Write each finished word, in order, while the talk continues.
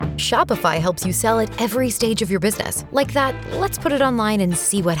Shopify helps you sell at every stage of your business. Like that, let's put it online and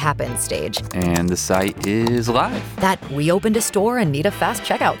see what happens stage. And the site is live. That we opened a store and need a fast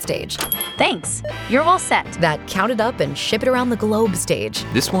checkout stage. Thanks. You're all set. That count it up and ship it around the globe stage.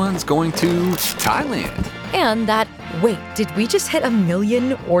 This one's going to Thailand. And that, wait, did we just hit 1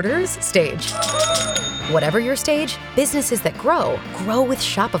 million orders stage? Whatever your stage, businesses that grow with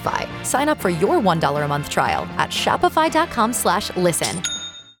Shopify. Sign up for your $1 a month trial at shopify.com/listen.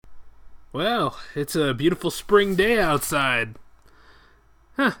 Well, it's a beautiful spring day outside.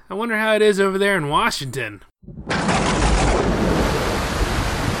 I wonder how it is over there in Washington.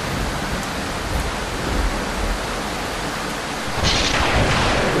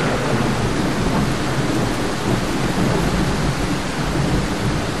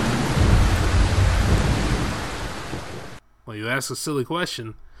 Well, you ask a silly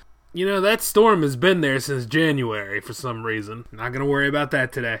question. You know, that storm has been there since January for some reason. Not going to worry about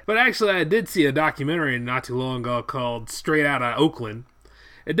that today. But actually, I did see a documentary not too long ago called Straight Outta Oakland.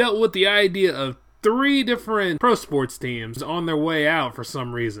 It dealt with the idea of 3 different pro sports teams on their way out for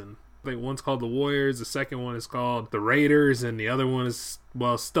some reason. I think one's called the Warriors, the second one is called the Raiders, and the other one is,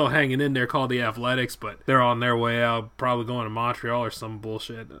 well, still hanging in there called the Athletics, but they're on their way out, probably going to Montreal or some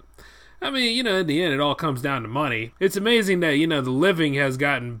bullshit. I mean, you know, in the end, it all comes down to money. It's amazing that, you know, the living has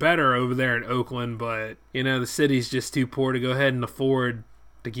gotten better over there in Oakland, but, you know, the city's just too poor to go ahead and afford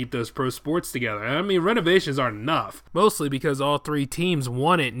to keep those pro sports together. I mean, renovations aren't enough, mostly because all 3 teams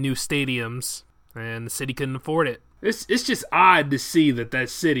wanted new stadiums, and the city couldn't afford it. It's just odd to see that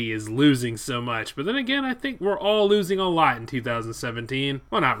city is losing so much. But then again, I think we're all losing a lot in 2017.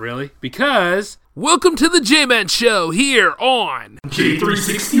 Well, not really. Because, welcome to the J-Man Show here on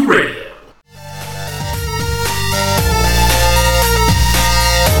J360 Radio.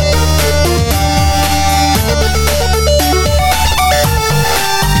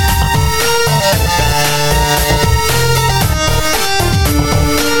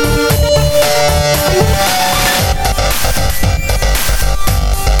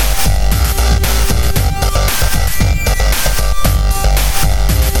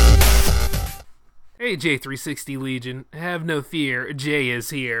 Hey J360 Legion, have no fear, Jay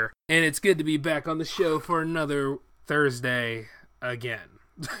is here, and it's good to be back on the show for another Thursday again.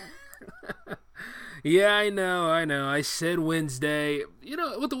 Yeah, I know, I said Wednesday. You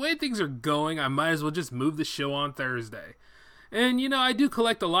know, with the way things are going, I might as well just move the show on Thursday. And, you know, I do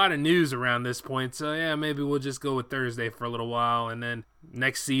collect a lot of news around this point, so yeah, maybe we'll just go with Thursday for a little while, and then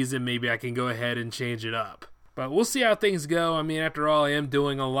next season maybe I can go ahead and change it up. But we'll see how things go. I mean, after all, I am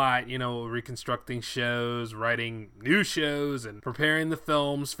doing a lot, you know, reconstructing shows, writing new shows, and preparing the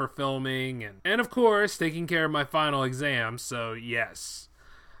films for filming, and of course, taking care of my final exam. So, yes,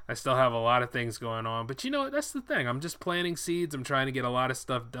 I still have a lot of things going on. But, you know, that's the thing. I'm just planting seeds. I'm trying to get a lot of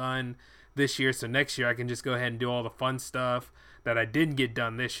stuff done this year, so next year I can just go ahead and do all the fun stuff that I didn't get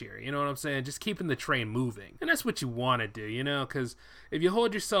done this year. You know what I'm saying? Just keeping the train moving. And that's what you want to do, you know, because if you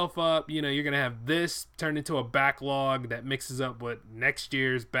hold yourself up, you know, you're going to have this turn into a backlog that mixes up with next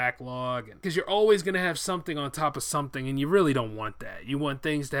year's backlog. Because you're always going to have something on top of something, and you really don't want that. You want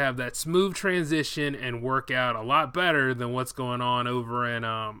things to have that smooth transition and work out a lot better than what's going on over in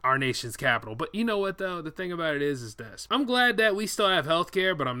our nation's capital. But you know what, though? The thing about it is this. I'm glad that we still have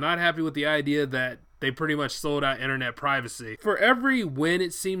healthcare, but I'm not happy with the idea that they pretty much sold out internet privacy. For every win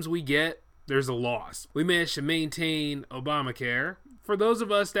it seems we get, there's a loss. We managed to maintain Obamacare for those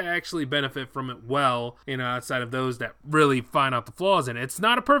of us that actually benefit from it well, you know, outside of those that really find out the flaws in it. It's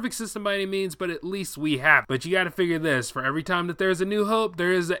not a perfect system by any means, but at least we have. But you got to figure this, for every time that there's a new hope,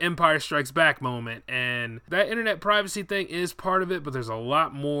 there is an Empire Strikes Back moment. And that internet privacy thing is part of it, but there's a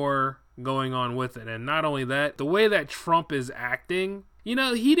lot more going on with it. And not only that, the way that Trump is acting, you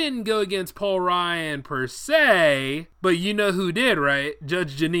know, he didn't go against Paul Ryan per se, but you know who did, right?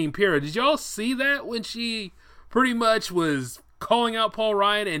 Judge Jeanine Pirro. Did y'all see that when she pretty much was calling out Paul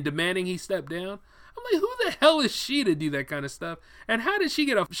Ryan and demanding he step down? I'm like, who the hell is she to do that kind of stuff? And how did she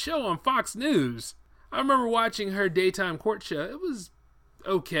get a show on Fox News? I remember watching her daytime court show. It was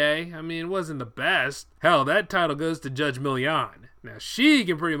okay. I mean, it wasn't the best. Hell, that title goes to Judge Milian. Now, she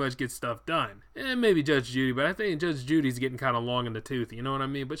can pretty much get stuff done. And maybe Judge Judy, but I think Judge Judy's getting kind of long in the tooth, you know what I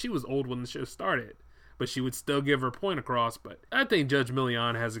mean? But she was old when the show started. But she would still give her point across. But I think Judge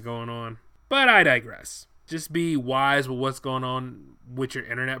Milian has it going on. But I digress. Just be wise with what's going on with your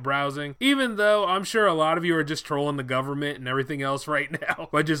internet browsing. Even though I'm sure a lot of you are just trolling the government and everything else right now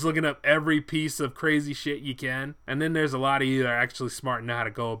by just looking up every piece of crazy shit you can. And then there's a lot of you that are actually smart and know how to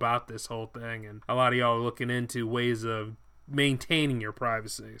go about this whole thing. And a lot of y'all are looking into ways of maintaining your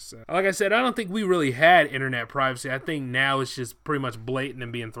privacy. So, like I said, I don't think we really had internet privacy. I think now it's just pretty much blatant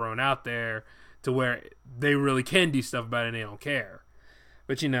and being thrown out there to where they really can do stuff about it and they don't care.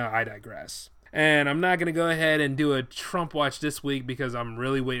 But I digress. And I'm not going to go ahead and do a Trump watch this week because I'm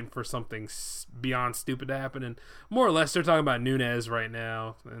really waiting for something beyond stupid to happen. And more or less, they're talking about Nunes right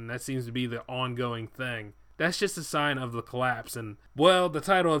now. And that seems to be the ongoing thing. That's just a sign of the collapse. And, well, the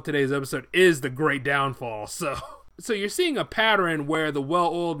title of today's episode is The Great Downfall. So you're seeing a pattern where the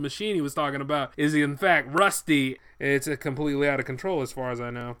well-oiled machine he was talking about is in fact rusty. It's completely out of control as far as I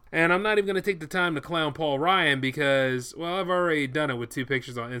know. And I'm not even going to take the time to clown Paul Ryan because, well, I've already done it with 2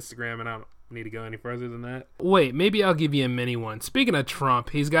 pictures on Instagram and I don't need to go any further than that. Wait, maybe I'll give you a mini one. Speaking of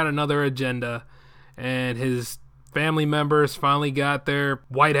Trump, he's got another agenda and his family members finally got their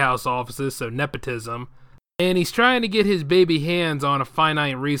White House offices, so nepotism. And he's trying to get his baby hands on a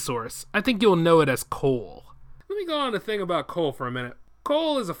finite resource. I think you'll know it as coal. Let me go on to think about coal for a minute.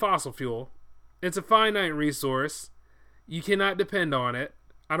 Coal is a fossil fuel. It's a finite resource. You cannot depend on it.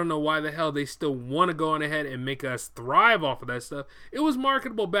 I don't know why the hell they still want to go on ahead and make us thrive off of that stuff. It was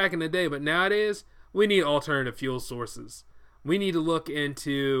marketable back in the day, but nowadays, we need alternative fuel sources. We need to look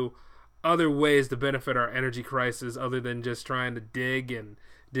into other ways to benefit our energy crisis other than just trying to dig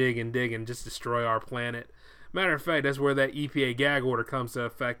and just destroy our planet. Matter of fact, that's where that EPA gag order comes to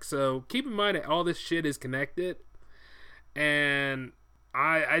effect. So keep in mind that all this shit is connected. And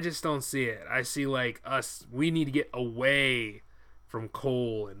I just don't see it. I see we need to get away from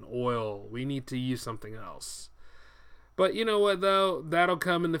coal and oil. We need to use something else. But you know what though? That'll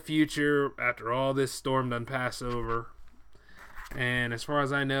come in the future after all this storm done pass over. And as far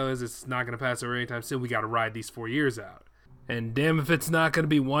as I know it's not going to pass over anytime soon. We got to ride these 4 years out. And damn if it's not going to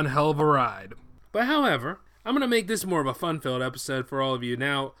be one hell of a ride. But however, I'm going to make this more of a fun-filled episode for all of you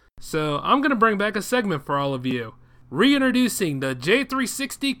now. So I'm going to bring back a segment for all of you. Reintroducing the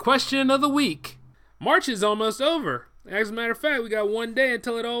J360 question of the week. March is almost over. As a matter of fact, we got 1 day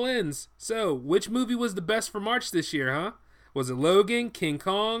until it all ends. So, which movie was the best for March this year, huh? Was it Logan, King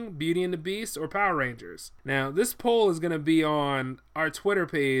Kong, Beauty and the Beast, or Power Rangers? Now, this poll is going to be on our Twitter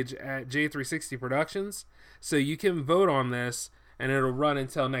page at J360 Productions. So you can vote on this, and it'll run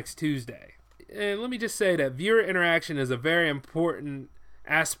until next Tuesday. And let me just say that viewer interaction is a very important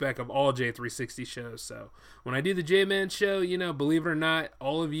aspect of all J360 shows. So when I do the J-Man show, believe it or not,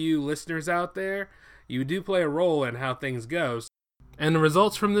 all of you listeners out there, you do play a role in how things go. And the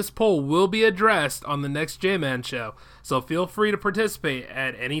results from this poll will be addressed on the next J-Man show. So feel free to participate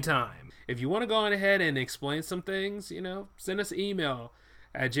at any time. If you want to go on ahead and explain some things, send us an email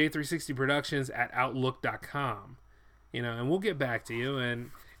at j360productions@outlook.com. And we'll get back to you.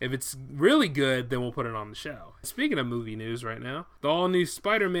 And if it's really good, then we'll put it on the show. Speaking of movie news right now, the all-new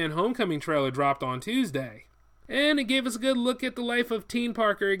Spider-Man Homecoming trailer dropped on Tuesday. And it gave us a good look at the life of Teen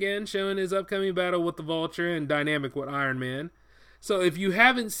Parker again, showing his upcoming battle with the Vulture and dynamic with Iron Man. So if you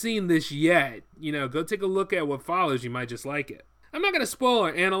haven't seen this yet, go take a look at what follows. You might just like it. I'm not going to spoil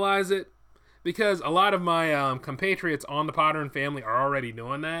or analyze it because a lot of my compatriots on the Potter and family are already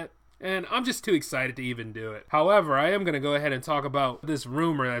doing that. And I'm just too excited to even do it. However, I am going to go ahead and talk about this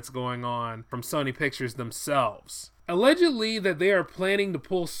rumor that's going on from Sony Pictures themselves. Allegedly that they are planning to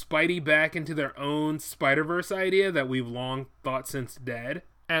pull Spidey back into their own Spider-Verse idea that we've long thought since dead.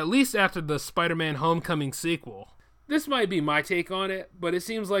 At least after the Spider-Man Homecoming sequel. This might be my take on it, but it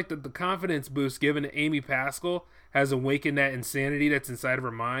seems like that the confidence boost given to Amy Pascal has awakened that insanity that's inside of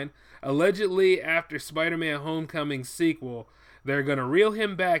her mind. Allegedly, after Spider-Man Homecoming sequel, they're going to reel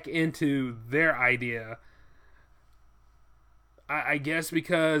him back into their idea. I guess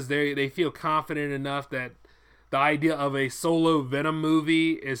because they feel confident enough that the idea of a solo Venom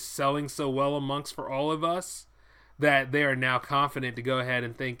movie is selling so well amongst for all of us that they are now confident to go ahead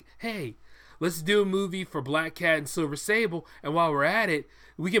and think, hey, let's do a movie for Black Cat and Silver Sable, and while we're at it,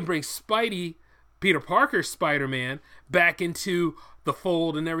 we can bring Spidey, Peter Parker's Spider-Man, back into the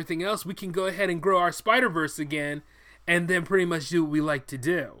fold and everything else. We can go ahead and grow our Spider-Verse again and then pretty much do what we like to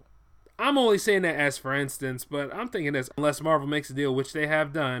do. I'm only saying that as for instance, but I'm thinking this, unless Marvel makes a deal, which they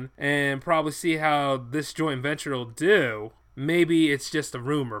have done, and probably see how this joint venture will do, maybe it's just a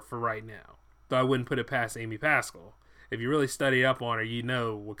rumor for right now. Though I wouldn't put it past Amy Pascal. If you really study up on her, you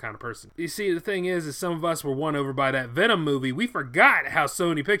know what kind of person. You see, the thing is some of us were won over by that Venom movie. We forgot how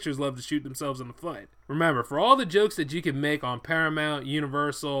Sony Pictures love to shoot themselves in the foot. Remember, for all the jokes that you can make on Paramount,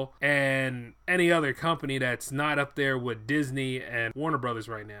 Universal, and any other company that's not up there with Disney and Warner Brothers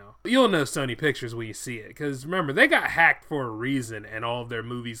right now, you'll know Sony Pictures when you see it. Because remember, they got hacked for a reason and all of their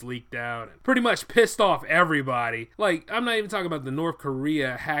movies leaked out and pretty much pissed off everybody. Like, I'm not even talking about the North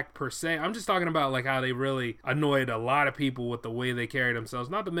Korea hack per se. I'm just talking about like how they really annoyed a lot lot of people with the way they carry themselves,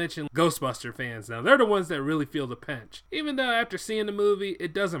 not to mention Ghostbuster fans. Now, they're the ones that really feel the pinch. Even though after seeing the movie,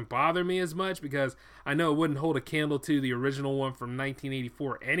 it doesn't bother me as much because I know it wouldn't hold a candle to the original one from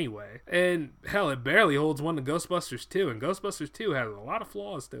 1984 anyway. And hell, it barely holds one to Ghostbusters 2, and Ghostbusters 2 has a lot of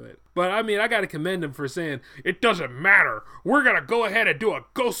flaws to it. But I mean, I gotta commend them for saying, it doesn't matter. We're gonna go ahead and do a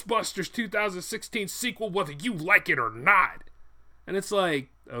Ghostbusters 2016 sequel whether you like it or not. And it's like,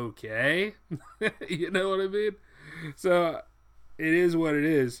 okay. You know what I mean? So it is what it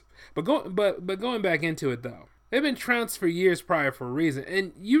is. But going back into it though, they've been trounced for years prior for a reason.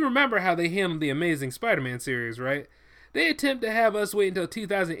 And you remember how they handled the Amazing Spider-Man series, right? They attempt to have us wait until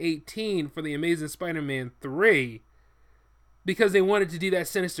 2018 for the Amazing Spider-Man 3 because they wanted to do that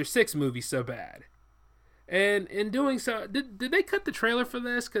Sinister Six movie so bad. And in doing so, did they cut the trailer for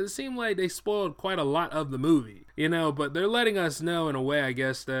this? Because it seemed like they spoiled quite a lot of the movie, you know, but they're letting us know in a way, I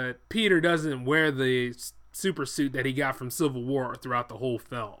guess, that Peter doesn't wear the super suit that he got from Civil War throughout the whole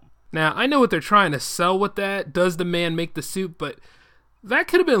film. Now, I know what they're trying to sell with that. Does the man make the suit? But that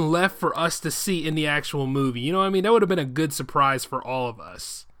could have been left for us to see in the actual movie. You know what I mean? That would have been a good surprise for all of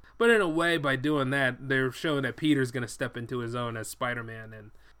us. But in a way, by doing that, they're showing that Peter's going to step into his own as Spider-Man.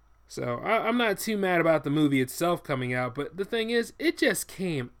 And so I'm not too mad about the movie itself coming out, but the thing is, it just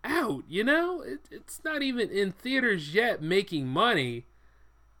came out, you know? It's not even in theaters yet making money,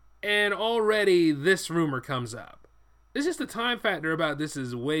 and already this rumor comes up. It's just the time factor about this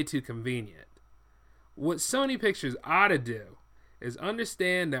is way too convenient. What Sony Pictures ought to do is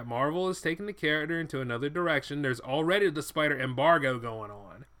understand that Marvel is taking the character into another direction. There's already the Spider embargo going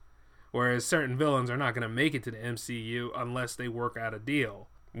on, whereas certain villains are not going to make it to the MCU unless they work out a deal,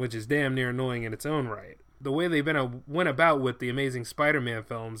 which is damn near annoying in its own right. The way they've went about with the Amazing Spider-Man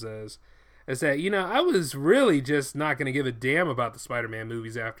films is that, you know, I was really just not going to give a damn about the Spider-Man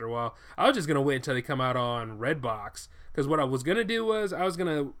movies after a while. I was just going to wait until they come out on Redbox, because what I was going to do was I was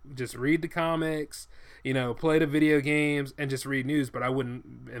going to just read the comics, you know, play the video games, and just read news, but I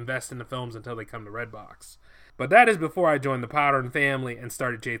wouldn't invest in the films until they come to Redbox. But that is before I joined the Powder and Family and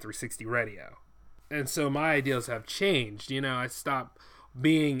started J360 Radio. And so my ideals have changed. You know, I stopped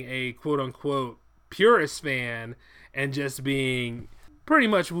being a quote-unquote purist fan and just being pretty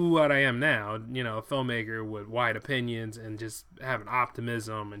much what I am now, you know, a filmmaker with wide opinions and just having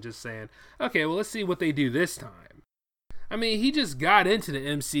optimism and just saying, okay, well, let's see what they do this time. I mean, he just got into the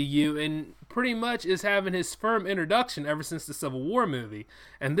MCU and pretty much is having his firm introduction ever since the Civil War movie,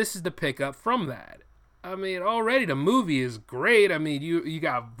 and this is the pickup from that. I mean, already the movie is great. I mean, you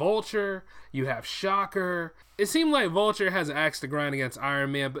got Vulture, you have Shocker. It seemed like Vulture has an axe to grind against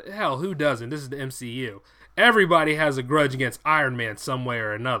Iron Man, but hell, who doesn't? This is the MCU. Everybody has a grudge against Iron Man some way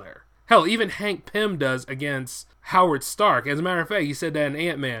or another. Hell, even Hank Pym does against Howard Stark. As a matter of fact, he said that in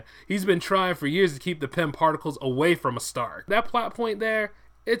Ant-Man. He's been trying for years to keep the Pym particles away from a Stark. That plot point there,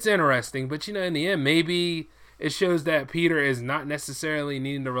 it's interesting, but you know, in the end, maybe it shows that Peter is not necessarily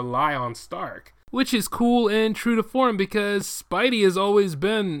needing to rely on Stark. Which is cool and true to form because Spidey has always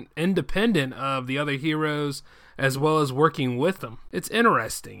been independent of the other heroes as well as working with them. It's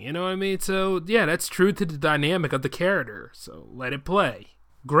interesting, you know what I mean? So yeah, that's true to the dynamic of the character, so let it play.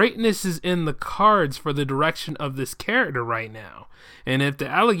 Greatness is in the cards for the direction of this character right now. And if the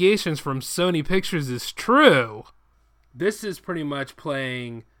allegations from Sony Pictures is true, this is pretty much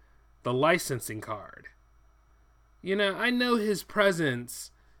playing the licensing card. You know, I know his presence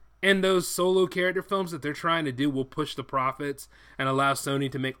and those solo character films that they're trying to do will push the profits and allow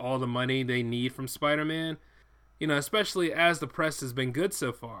Sony to make all the money they need from Spider-Man. You know, especially as the press has been good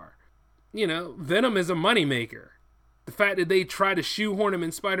so far. You know, Venom is a moneymaker. The fact that they try to shoehorn him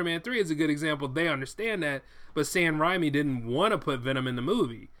in Spider-Man 3 is a good example. They understand that, but Sam Raimi didn't want to put Venom in the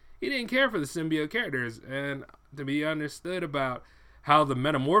movie. He didn't care for the symbiote characters, and to be understood about how the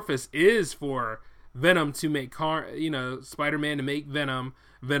metamorphosis is for Venom to make Spider-Man to make Venom,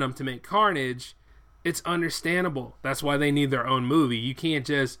 Venom to make Carnage, it's understandable. That's why they need their own movie. You can't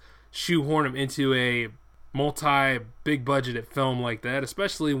just shoehorn them into a multi-big budgeted film like that,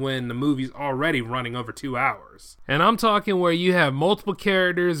 especially when the movie's already running over 2 hours. And I'm talking where you have multiple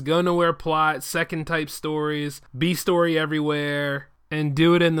characters, go nowhere plot, second type stories, B-story everywhere, and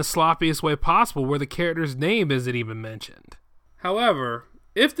do it in the sloppiest way possible where the character's name isn't even mentioned. However,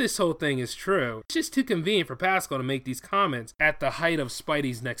 if this whole thing is true, it's just too convenient for Pascal to make these comments at the height of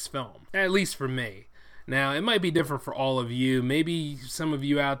Spidey's next film. At least for me. Now, it might be different for all of you. Maybe some of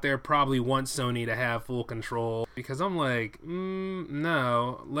you out there probably want Sony to have full control. Because I'm like,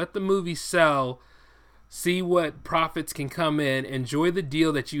 no. Let the movie sell. See what profits can come in. Enjoy the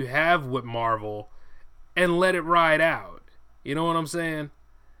deal that you have with Marvel. And let it ride out. You know what I'm saying?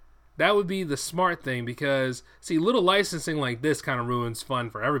 That would be the smart thing because, see, little licensing like this kind of ruins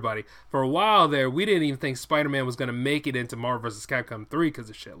fun for everybody. For a while there, we didn't even think Spider-Man was going to make it into Marvel vs. Capcom 3 because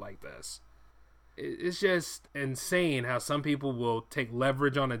of shit like this. It's just insane how some people will take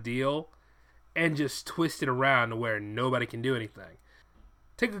leverage on a deal and just twist it around to where nobody can do anything.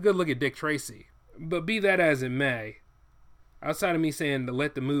 Take a good look at Dick Tracy. But be that as it may, outside of me saying to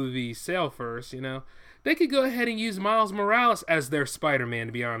let the movie sell first, they could go ahead and use Miles Morales as their Spider-Man,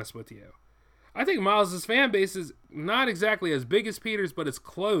 to be honest with you. I think Miles' fan base is not exactly as big as Peter's, but it's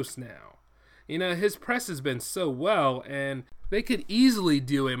close now. His press has been so well, and they could easily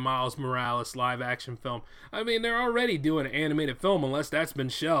do a Miles Morales live-action film. I mean, they're already doing an animated film, unless that's been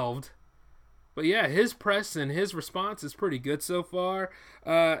shelved. But yeah, his press and his response is pretty good so far.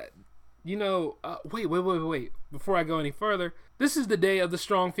 Wait. Before I go any further, this is the day of the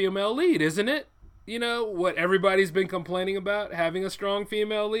strong female lead, isn't it? What everybody's been complaining about, having a strong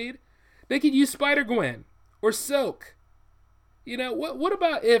female lead? They could use Spider-Gwen or Silk.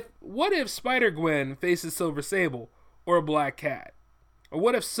 What if Spider-Gwen faces Silver Sable or a Black Cat? Or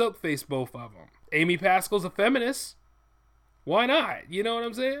what if Silk faced both of them? Amy Pascal's a feminist. Why not? You know what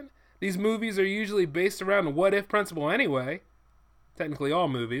I'm saying? These movies are usually based around the what if principle anyway. Technically all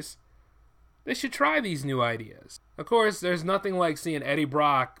movies. They should try these new ideas. Of course, there's nothing like seeing Eddie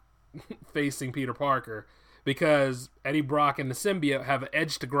Brock facing Peter Parker, because Eddie Brock and the symbiote have an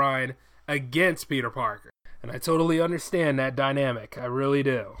edge to grind against Peter Parker. And I totally understand that dynamic. I really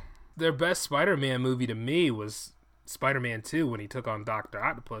do. Their best Spider-Man movie to me was Spider-Man 2 when he took on Dr.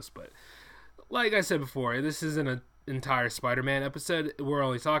 Octopus. But like I said before, this isn't an entire Spider-Man episode. We're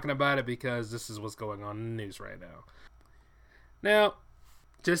only talking about it because this is what's going on in the news right now. Now,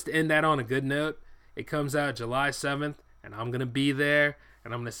 just to end that on a good note, it comes out July 7th, and I'm going to be there,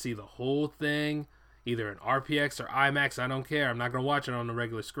 and I'm going to see the whole thing, either in RPX or IMAX. I don't care. I'm not going to watch it on the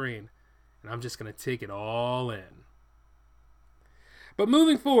regular screen. And I'm just going to take it all in. But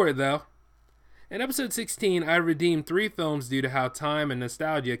moving forward, though, in episode 16, I redeemed 3 films due to how time and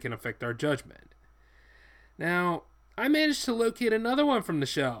nostalgia can affect our judgment. Now, I managed to locate another one from the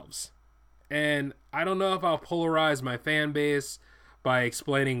shelves. And I don't know if I'll polarize my fan base by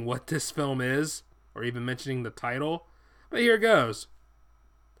explaining what this film is, or even mentioning the title, but here goes.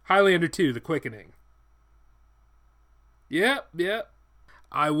 Highlander 2, The Quickening. Yep.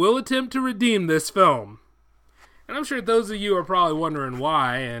 I will attempt to redeem this film. And I'm sure those of you are probably wondering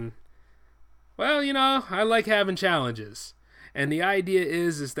why, and, well, I like having challenges. And the idea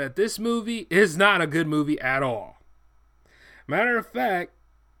is that this movie is not a good movie at all. Matter of fact,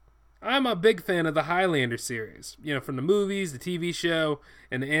 I'm a big fan of the Highlander series. From the movies, the TV show,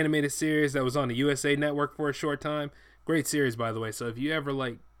 and the animated series that was on the USA Network for a short time. Great series, by the way. So if you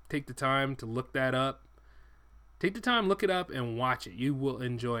ever, take the time to look that up, look it up, and watch it. You will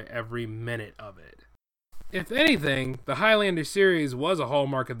enjoy every minute of it. If anything, the Highlander series was a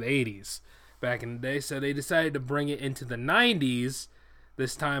hallmark of the 80s back in the day, so they decided to bring it into the 90s,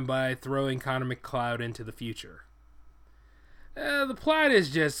 this time by throwing Connor McCloud into the future. The plot is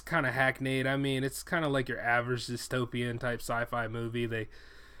just kind of hackneyed. I mean, it's kind of like your average dystopian type sci-fi movie.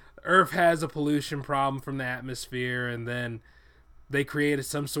 Earth has a pollution problem from the atmosphere, and then they created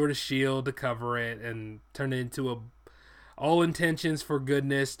some sort of shield to cover it and turn it into all intentions for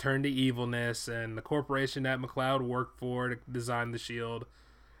goodness turned to evilness, and the corporation that McCloud worked for to design the shield,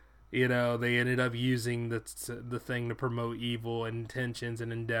 they ended up using the thing to promote evil intentions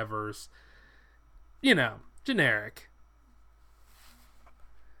and endeavors. Generic.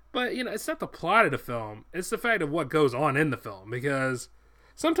 But, it's not the plot of the film. It's the fact of what goes on in the film. Because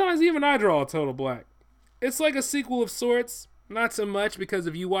sometimes even I draw a total blank. It's like a sequel of sorts. Not so much, because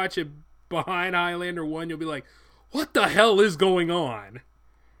if you watch it behind Highlander 1, you'll be like, what the hell is going on?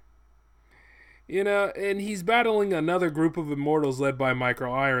 And he's battling another group of immortals led by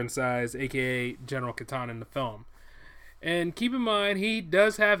Micro Ironsides, a.k.a. General Katana in the film. And keep in mind, he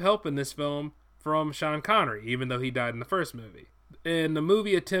does have help in this film from Sean Connery, even though he died in the first movie. And the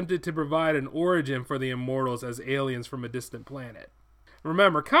movie attempted to provide an origin for the Immortals as aliens from a distant planet.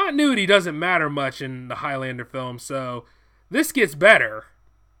 Remember, continuity doesn't matter much in the Highlander film, so this gets better.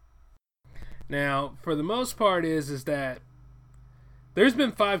 Now, for the most part is that there's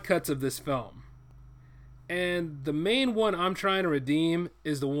been 5 cuts of this film. And the main one I'm trying to redeem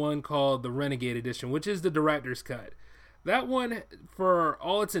is the one called the Renegade Edition, which is the director's cut. That one, for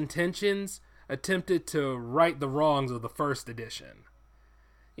all its intentions, attempted to right the wrongs of the first edition.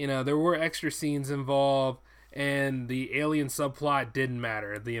 There were extra scenes involved, and the alien subplot didn't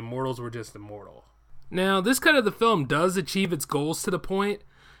matter. The Immortals were just immortal. Now, this cut of the film does achieve its goals to the point,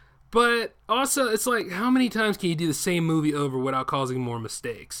 But also, it's like, how many times can you do the same movie over without causing more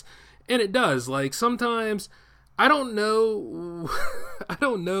mistakes? And it does. Like, sometimes, I don't know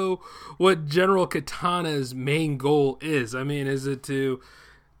what General Katana's main goal is. I mean, is it to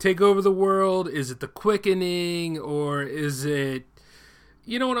take over the world? Is it the quickening? Or is it,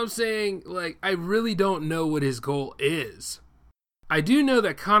 you know what I'm saying? Like, I really don't know what his goal is. I do know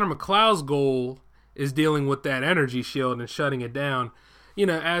that Connor McLeod's goal is dealing with that energy shield and shutting it down, you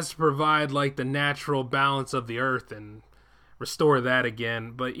know, as to provide like the natural balance of the earth and restore that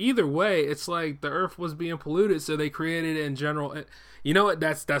again. But either way, it's like the earth was being polluted, so they created it in general. You know what?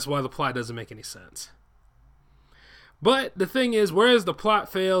 That's why the plot doesn't make any sense. But the thing is, whereas the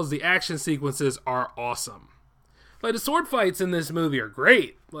plot fails, the action sequences are awesome. Like, the sword fights in this movie are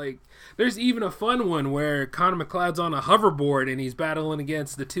great. Like, there's even a fun one where Connor McLeod's on a hoverboard and he's battling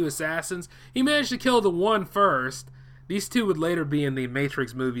against the two assassins. He managed to kill the one first. These two would later be in the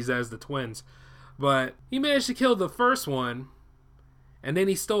Matrix movies as the twins. But he managed to kill the first one, and then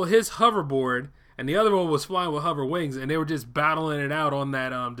he stole his hoverboard, and the other one was flying with hover wings, and they were just battling it out on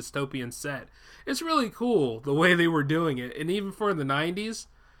that dystopian set. It's really cool the way they were doing it. And even for the 90s,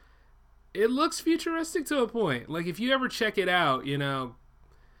 it looks futuristic to a point. Like, if you ever check it out, you know,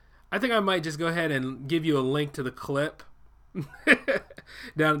 I think I might just go ahead and give you a link to the clip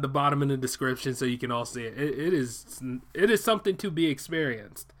down at the bottom in the description so you can all see it. It is something to be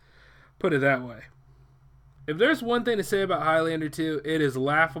experienced. Put it that way. If there's one thing to say about Highlander 2, it is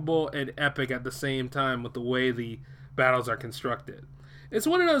laughable and epic at the same time with the way the battles are constructed. It's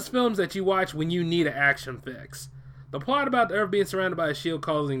one of those films that you watch when you need an action fix. The plot about the Earth being surrounded by a shield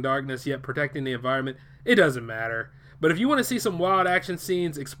causing darkness yet protecting the environment, it doesn't matter. But if you want to see some wild action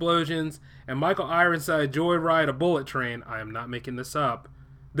scenes, explosions, and Michael Ironside joyride a bullet train, I am not making this up,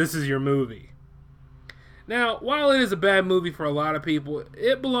 this is your movie. Now, while it is a bad movie for a lot of people,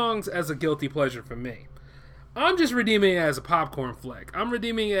 it belongs as a guilty pleasure for me. I'm just redeeming it as a popcorn flick. I'm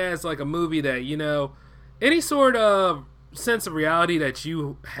redeeming it as like a movie that, you know, any sort of sense of reality that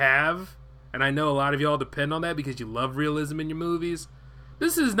you have, and I know a lot of y'all depend on that because you love realism in your movies,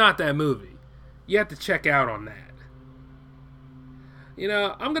 this is not that movie. You have to check out on that. You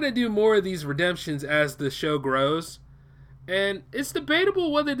know, I'm going to do more of these redemptions as the show grows, and it's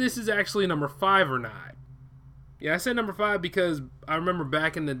debatable whether this is actually number 5 or not. Yeah, I said number 5 because I remember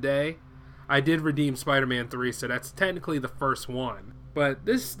back in the day, I did redeem Spider-Man 3, so that's technically the first one. But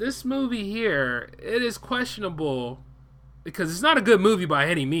this movie here, it is questionable because it's not a good movie by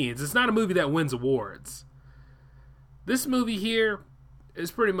any means. It's not a movie that wins awards. This movie here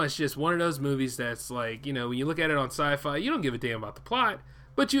is pretty much just one of those movies that's like, you know, when you look at it on Sci-Fi, you don't give a damn about the plot,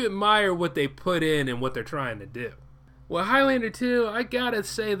 but you admire what they put in and what they're trying to do. Well, Highlander 2, I gotta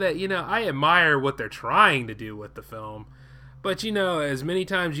say that, you know, I admire what they're trying to do with the film, but, you know, as many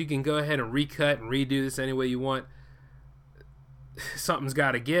times you can go ahead and recut and redo this any way you want, something's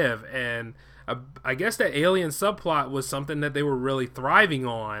gotta give, and I guess that alien subplot was something that they were really thriving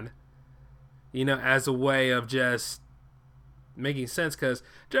on, you know, as a way of just making sense, because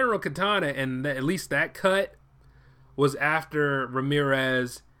General Katana, and at least that cut, was after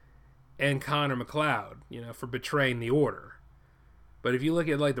Ramirez and Connor McLeod, you know, for betraying the order. But if you look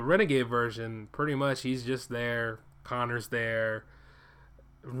at like the Renegade version, pretty much he's just there, Connor's there,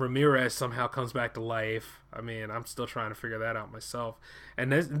 Ramirez somehow comes back to life. I mean, I'm still trying to figure that out myself.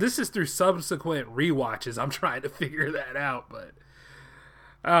 And this is through subsequent rewatches. I'm trying to figure that out, but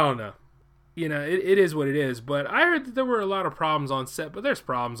I don't know. You know, it is what it is. But I heard that there were a lot of problems on set, but there's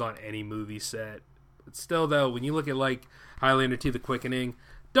problems on any movie set. But still, though, when you look at like Highlander 2: The Quickening,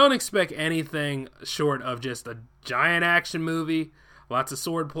 don't expect anything short of just a giant action movie. Lots of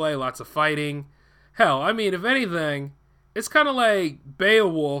swordplay, lots of fighting. Hell, I mean, if anything, it's kind of like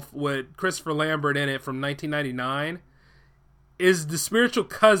Beowulf with Christopher Lambert in it from 1999 is the spiritual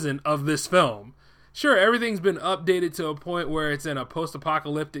cousin of this film. Sure, everything's been updated to a point where it's in a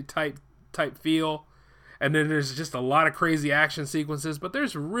post-apocalyptic type feel, and then there's just a lot of crazy action sequences, but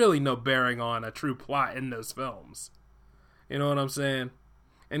there's really no bearing on a true plot in those films. You know what I'm saying?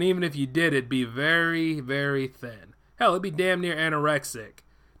 And even if you did, it'd be very, very thin. Hell, it'd be damn near anorexic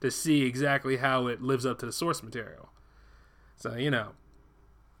to see exactly how it lives up to the source material. So, you know.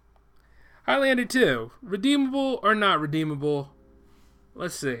 Highlander 2, redeemable or not redeemable?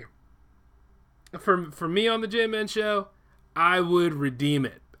 Let's see. For me on the J-Man Show, I would redeem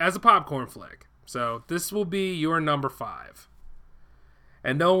it as a popcorn flick. So, this will be your number 5.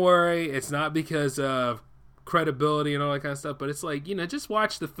 And don't worry, it's not because of credibility and all that kind of stuff, but it's like, you know, just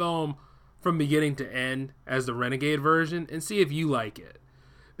watch the film from beginning to end as the Renegade version and see if you like it.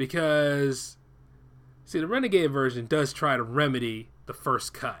 Because, see, the Renegade version does try to remedy the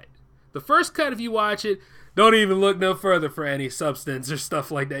first cut. The first cut, if you watch it, don't even look no further for any substance or stuff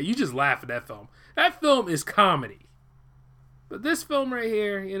like that. You just laugh at that film. That film is comedy. But this film right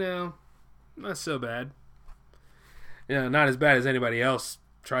here, not so bad. Not as bad as anybody else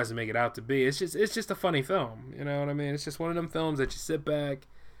tries to make it out to be. It's just a funny film. You know what I mean? It's just one of them films that you sit back,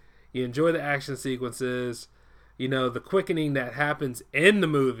 you enjoy the action sequences. The quickening that happens in the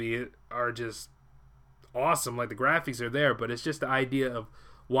movie are just awesome. Like, the graphics are there, but it's just the idea of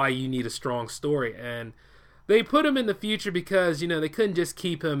why you need a strong story. And they put him in the future because, they couldn't just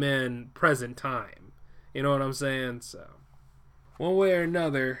keep him in present time. You know what I'm saying? So, one way or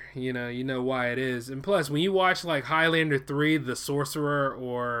another, you know why it is. And plus, when you watch, like, Highlander 3, The Sorcerer,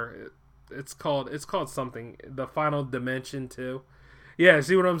 or it's called something, The Final Dimension 2. Yeah,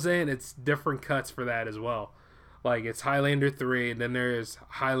 see what I'm saying? It's different cuts for that as well. Like, it's Highlander 3, and then there's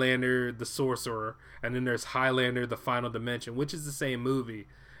Highlander the Sorcerer, and then there's Highlander the Final Dimension, which is the same movie.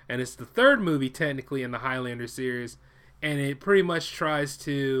 And it's the third movie, technically, in the Highlander series, and it pretty much tries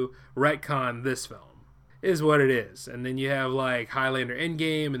to retcon this film, is what it is. And then you have, like, Highlander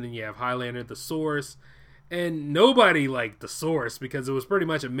Endgame, and then you have Highlander the Source, and nobody liked the Source because it was pretty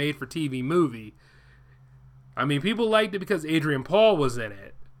much a made-for-TV movie. I mean, people liked it because Adrian Paul was in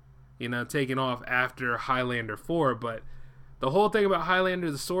it. Taking off after Highlander 4, but the whole thing about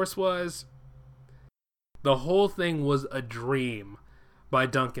Highlander the Source was, the whole thing was a dream by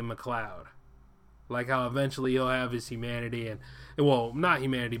Duncan MacLeod. Like how eventually he'll have his humanity and, well, not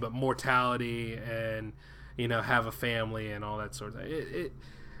humanity, but mortality and, have a family and all that sort of thing.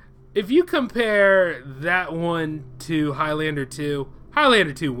 If you compare that one to Highlander 2,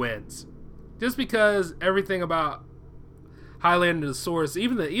 Highlander 2 wins. Just because everything about Highlander the Source,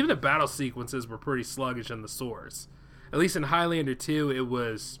 even the battle sequences were pretty sluggish in the Source. At least in Highlander 2, it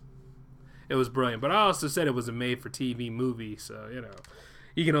was brilliant. But I also said it was a made-for-TV movie, so,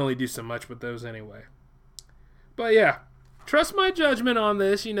 you can only do so much with those anyway. But yeah, trust my judgment on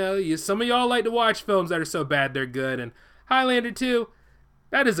this. Some of y'all like to watch films that are so bad they're good, and Highlander 2,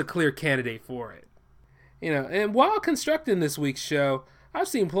 that is a clear candidate for it. And while constructing this week's show, I've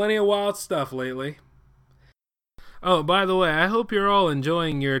seen plenty of wild stuff lately. Oh, by the way, I hope you're all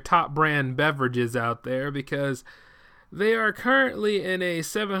enjoying your top brand beverages out there, because they are currently in a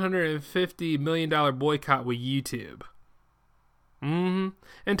 $750 million boycott with YouTube. In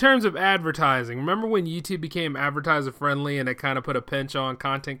terms of advertising, remember when YouTube became advertiser friendly and it kind of put a pinch on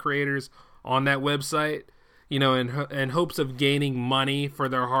content creators on that website, in hopes of gaining money for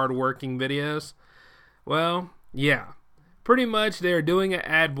their hard-working videos? Well, yeah. Pretty much they're doing an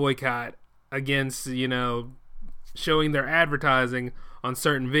ad boycott against, showing their advertising on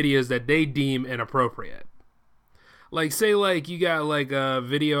certain videos that they deem inappropriate. Like, say, like, you got, like, a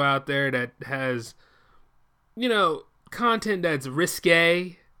video out there that has, content that's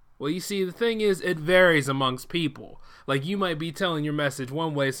risque. Well, you see, the thing is, it varies amongst people. Like, you might be telling your message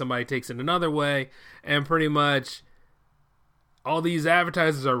one way, somebody takes it another way, and pretty much all these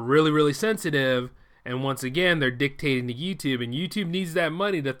advertisers are really, really sensitive, and once again, they're dictating to YouTube, and YouTube needs that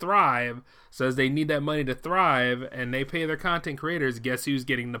money to thrive. So as they need that money to thrive, and they pay their content creators, guess who's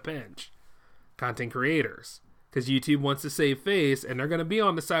getting the pinch? Content creators. Because YouTube wants to save face, and they're going to be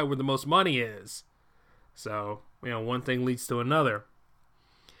on the side where the most money is. So, one thing leads to another.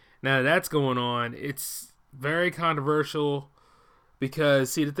 Now that that's going on, it's very controversial,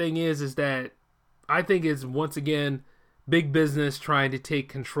 because, see, the thing is that I think it's, once again, big business trying to take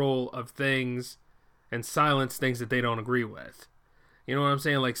control of things and silence things that they don't agree with. You know what I'm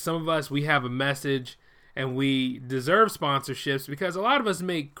saying? Like, some of us, we have a message and we deserve sponsorships because a lot of us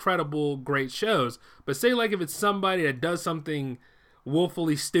make credible, great shows. But say, like, if it's somebody that does something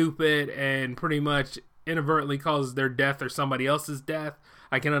willfully stupid and pretty much inadvertently causes their death or somebody else's death,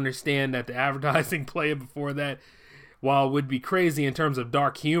 I can understand that the advertising play before that, while it would be crazy in terms of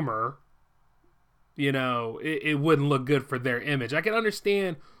dark humor, it wouldn't look good for their image. I can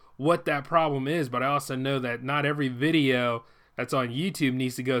understand what that problem is, but I also know that not every video that's on YouTube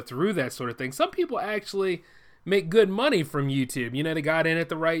needs to go through that sort of thing. Some people actually make good money from YouTube. They got in at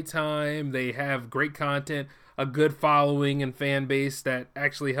the right time. They have great content, a good following and fan base that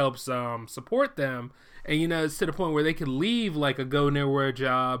actually helps support them. And, it's to the point where they could leave like a go nowhere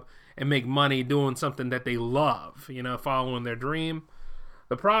job and make money doing something that they love, following their dream.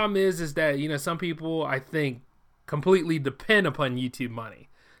 The problem is that, some people, I think, completely depend upon YouTube money.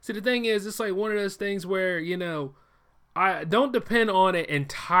 See, the thing is, it's like one of those things where, I don't depend on it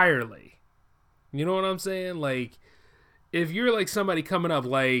entirely. You know what I'm saying? Like, if you're like somebody coming up,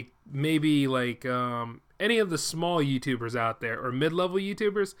 like maybe like any of the small YouTubers out there or mid-level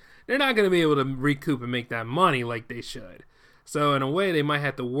YouTubers, they're not going to be able to recoup and make that money like they should. So in a way, they might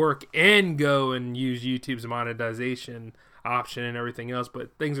have to work and go and use YouTube's monetization option and everything else.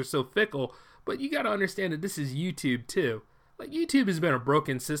 But things are so fickle. But you got to understand that this is YouTube too. Like, YouTube has been a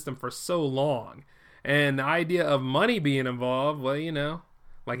broken system for so long. And the idea of money being involved, well, you know,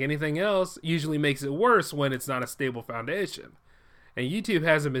 like anything else, usually makes it worse when it's not a stable foundation. And YouTube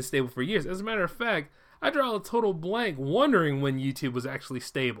hasn't been stable for years. As a matter of fact, I draw a total blank wondering when YouTube was actually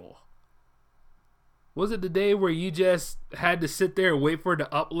stable. Was it the day where you just had to sit there and wait for it to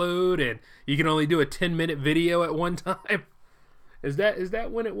upload and you can only do a 10-minute video at one time? Is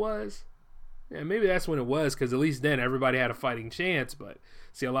that when it was? Yeah, maybe that's when it was, because at least then everybody had a fighting chance. But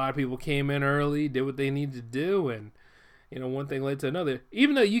see, a lot of people came in early, did what they needed to do, and you know, one thing led to another.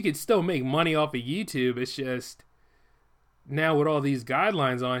 Even though you could still make money off of YouTube, it's just now with all these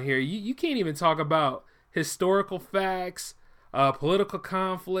guidelines on here, you can't even talk about historical facts, political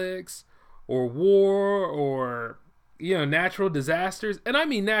conflicts, or war, or, you know, natural disasters. And I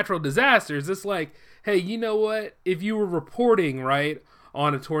mean natural disasters. It's like, hey, you know what? If you were reporting, right,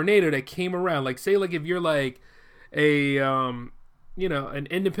 on a tornado that came around, like, say, like, if you're like a, you know, an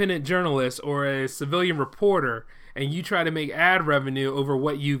independent journalist or a civilian reporter, and you try to make ad revenue over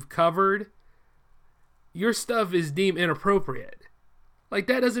what you've covered, your stuff is deemed inappropriate. Like,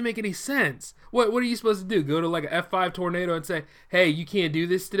 that doesn't make any sense. What are you supposed to do? Go to like an F5 tornado and say, hey, you can't do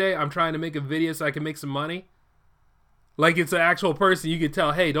this today. I'm trying to make a video so I can make some money. Like, it's an actual person. You could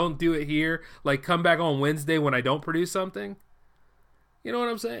tell, hey, don't do it here. Like, come back on Wednesday when I don't produce something. You know what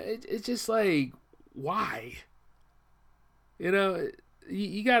I'm saying? It's just like, why? You know,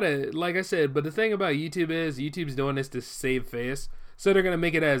 you gotta, like I said, but the thing about YouTube is YouTube's doing this to save face. So they're going to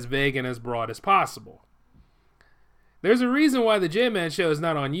make it as vague and as broad as possible. There's a reason why the J-Man Show is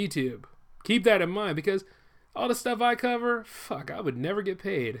not on YouTube. Keep that in mind, because all the stuff I cover, fuck, I would never get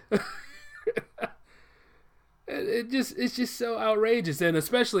paid. It's just so outrageous, and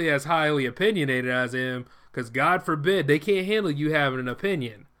especially as highly opinionated as I am, because God forbid they can't handle you having an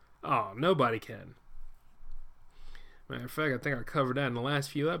opinion. Oh, nobody can. Matter of fact, I think I covered that in the last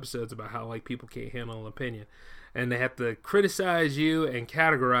few episodes about how, like, people can't handle an opinion, and they have to criticize you and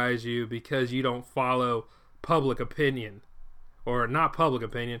categorize you because you don't follow public opinion, or not public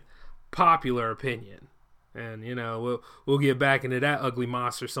opinion, popular opinion. And, you know, we'll get back into that ugly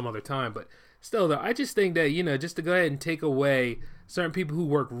monster some other time. But still, though, I just think that, you know, just to go ahead and take away certain people who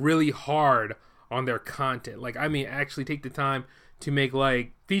work really hard on their content, like, I mean, actually take the time to make,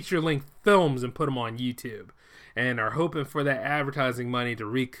 like, feature-length films and put them on YouTube, and are hoping for that advertising money to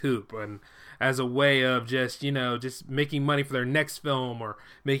recoup, and as a way of just, you know, just making money for their next film, or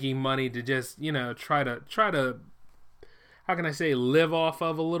making money to just, you know, try to, how can I say, live off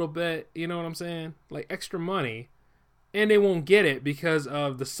of a little bit, you know what I'm saying? Like, extra money, and they won't get it because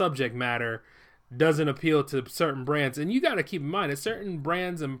of the subject matter doesn't appeal to certain brands. And you got to keep in mind that certain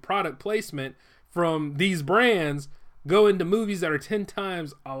brands and product placement from these brands go into movies that are 10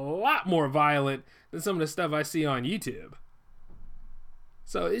 times a lot more violent than some of the stuff I see on YouTube.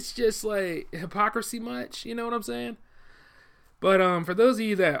 So it's just like hypocrisy much, you know what I'm saying? But for those of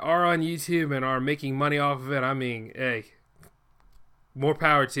you that are on YouTube and are making money off of it, I mean, hey, more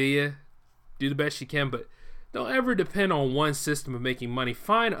power to you. Do the best you can, but don't ever depend on one system of making money.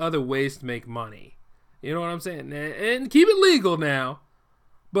 Find other ways to make money. You know what I'm saying? And keep it legal now,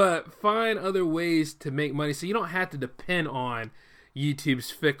 but find other ways to make money so you don't have to depend on YouTube's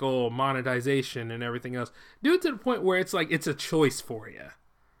fickle monetization and everything else. Do it to the point where it's like it's a choice for you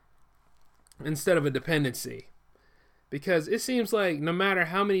instead of a dependency. Because it seems like no matter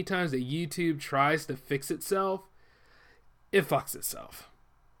how many times that YouTube tries to fix itself, it fucks itself.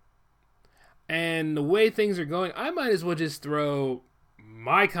 And the way things are going, I might as well just throw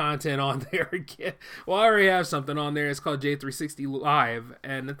my content on there again. Well, I already have something on there. It's called J360 Live.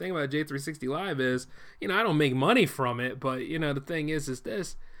 And the thing about J360 Live is, you know, I don't make money from it. But, you know, the thing is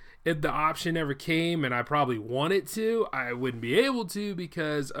this. If the option ever came and I probably wanted to, I wouldn't be able to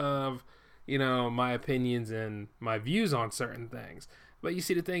because of, you know, my opinions and my views on certain things. But you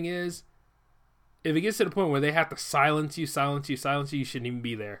see, the thing is, if it gets to the point where they have to silence you, you shouldn't even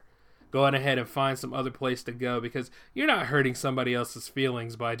be there. Go on ahead and find some other place to go, because you're not hurting somebody else's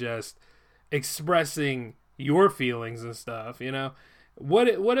feelings by just expressing your feelings and stuff, you know? What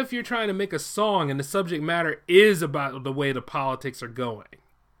if you're trying to make a song and the subject matter is about the way the politics are going?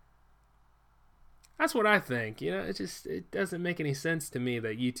 That's what I think, you know? It doesn't make any sense to me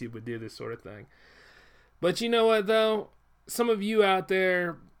that YouTube would do this sort of thing. But you know what, though? Some of you out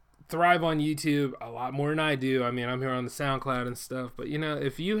there thrive on YouTube a lot more than I do. I mean, I'm here on the SoundCloud and stuff, but you know,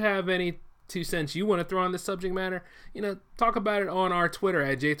 if you have any 2 cents you want to throw on this subject matter, you know, talk about it on our Twitter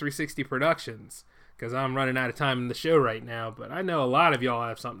at J360 Productions, because I'm running out of time in the show right now. But I know a lot of y'all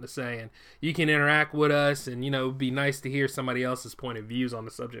have something to say, and you can interact with us, and it would be nice to hear somebody else's point of views on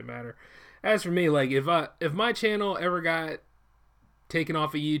the subject matter. As for me, like if my channel ever got taken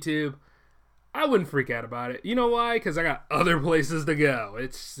off of YouTube, I wouldn't freak out about it. You know why? Because I got other places to go.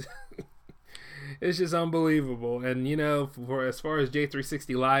 It's it's just unbelievable. And for as far as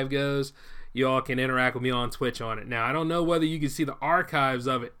J360 Live goes, you all can interact with me on Twitch on it. Now, I don't know whether you can see the archives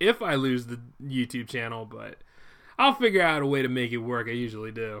of it if I lose the YouTube channel, but I'll figure out a way to make it work. I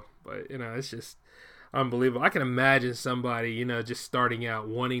usually do. But, it's just unbelievable. I can imagine somebody, just starting out,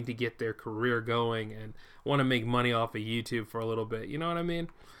 wanting to get their career going and want to make money off of YouTube for a little bit. You know what I mean?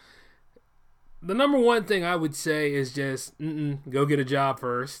 The number one thing I would say is just go get a job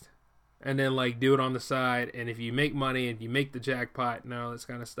first and then, do it on the side. And if you make money and you make the jackpot and all this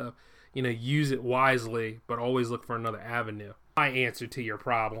kind of stuff, use it wisely, but always look for another avenue. My answer to your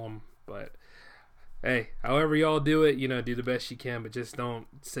problem, but hey, however y'all do it, do the best you can, but just don't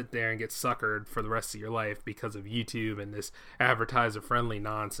sit there and get suckered for the rest of your life because of YouTube and this advertiser-friendly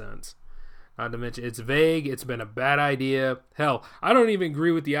nonsense. Not to mention, it's vague, it's been a bad idea. Hell, I don't even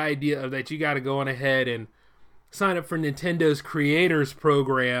agree with the idea of that you got to go on ahead and sign up for Nintendo's Creators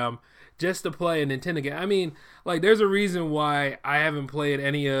Program just to play a Nintendo game. I mean, there's a reason why I haven't played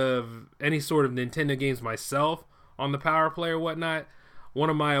any sort of Nintendo games myself on the Power Play or whatnot.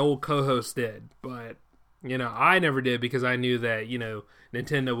 One of my old co-hosts did, but I never did because I knew that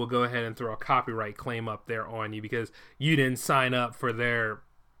Nintendo will go ahead and throw a copyright claim up there on you because you didn't sign up for their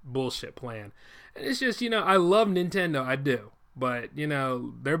bullshit plan. And it's just I love Nintendo, I do, but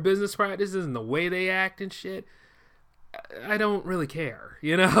their business practices and the way they act and shit, I don't really care.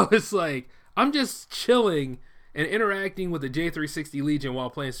 It's I'm just chilling and interacting with the J360 Legion while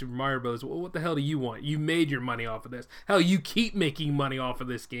playing Super Mario Bros. Well, what the hell do you want? You made your money off of this. Hell, you keep making money off of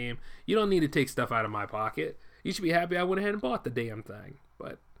this game. You don't need to take stuff out of my pocket. You should be happy I went ahead and bought the damn thing.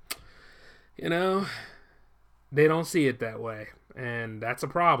 But, they don't see it that way. And that's a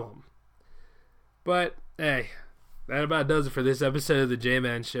problem. But, hey, that about does it for this episode of the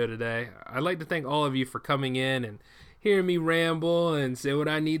J-Man Show today. I'd like to thank all of you for coming in and hearing me ramble and say what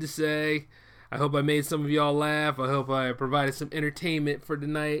I need to say. I hope I made some of y'all laugh. I hope I provided some entertainment for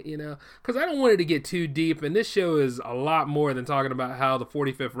tonight, because I don't want it to get too deep, and this show is a lot more than talking about how the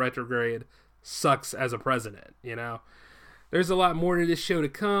 45th retrograde sucks as a president, There's a lot more to this show to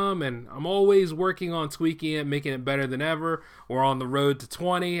come, and I'm always working on tweaking it, making it better than ever. We're on the road to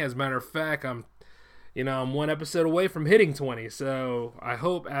 20. As a matter of fact, I'm one episode away from hitting 20, so I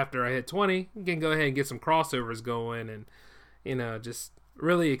hope after I hit 20, we can go ahead and get some crossovers going and, just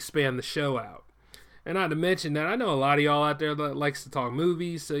really expand the show out. And not to mention that I know a lot of y'all out there that likes to talk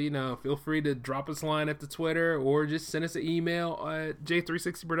movies, so, feel free to drop us a line at the Twitter or just send us an email at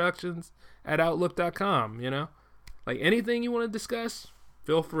j360productions@outlook.com, anything you want to discuss,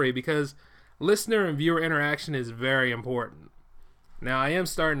 feel free, because listener and viewer interaction is very important. Now, I am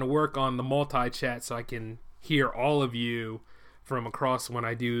starting to work on the multi-chat so I can hear all of you from across when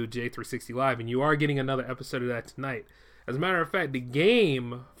I do J360 Live, and you are getting another episode of that tonight. As a matter of fact, the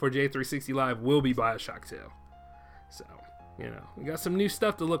game for J360 Live will be BioShock 2. So, we got some new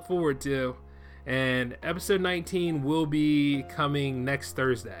stuff to look forward to, and episode 19 will be coming next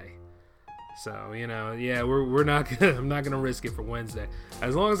Thursday. So, we're not gonna, I'm not gonna risk it for Wednesday.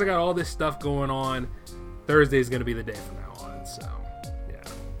 As long as I got all this stuff going on, Thursday is gonna be the day from now on. So,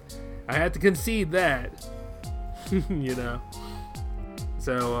 I had to concede that,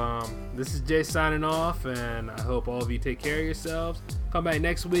 So, this is Jay signing off, and I hope all of you take care of yourselves. Come back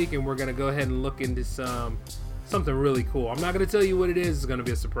next week, and we're gonna go ahead and look into something really cool. I'm not gonna tell you what it is. It's gonna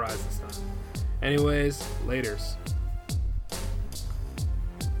be a surprise this time. Anyways, laters.